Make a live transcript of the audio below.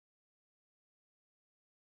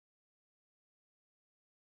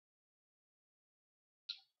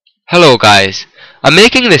Hello guys, I'm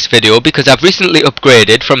making this video because I've recently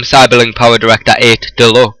upgraded from CyberLink PowerDirector 8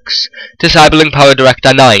 Deluxe to CyberLink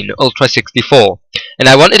PowerDirector 9 Ultra 64, and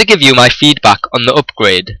I wanted to give you my feedback on the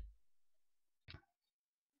upgrade.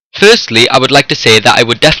 Firstly, I would like to say that I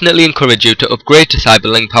would definitely encourage you to upgrade to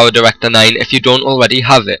CyberLink PowerDirector 9 if you don't already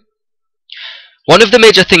have it. One of the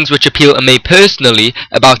major things which appeal to me personally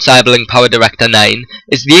about CyberLink PowerDirector 9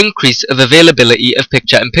 is the increase of availability of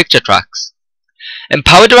picture-in-picture tracks. In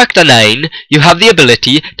PowerDirector 9, you have the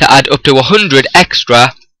ability to add up to 100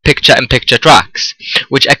 extra picture-in-picture tracks,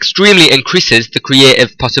 which extremely increases the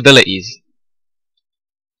creative possibilities.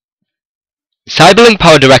 CyberLink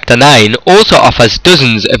PowerDirector 9 also offers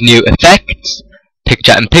dozens of new effects,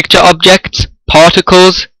 picture-in-picture objects,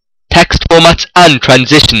 particles, text formats and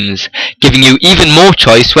transitions, giving you even more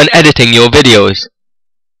choice when editing your videos.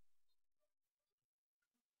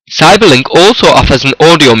 CyberLink also offers an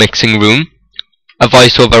audio mixing room, a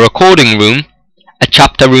voiceover recording room, a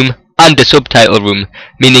chapter room and a subtitle room,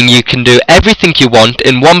 meaning you can do everything you want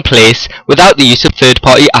in one place without the use of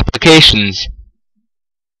third-party applications.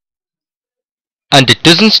 And it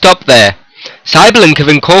doesn't stop there. CyberLink have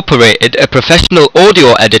incorporated a professional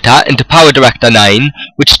audio editor into PowerDirector 9,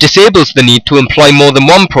 which disables the need to employ more than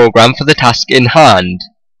one program for the task in hand.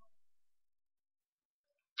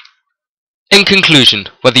 In conclusion,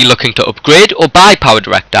 whether you're looking to upgrade or buy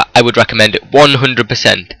PowerDirector, I would recommend it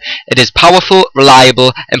 100%. It is powerful,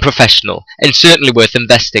 reliable and professional, and certainly worth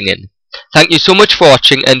investing in. Thank you so much for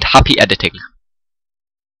watching and happy editing.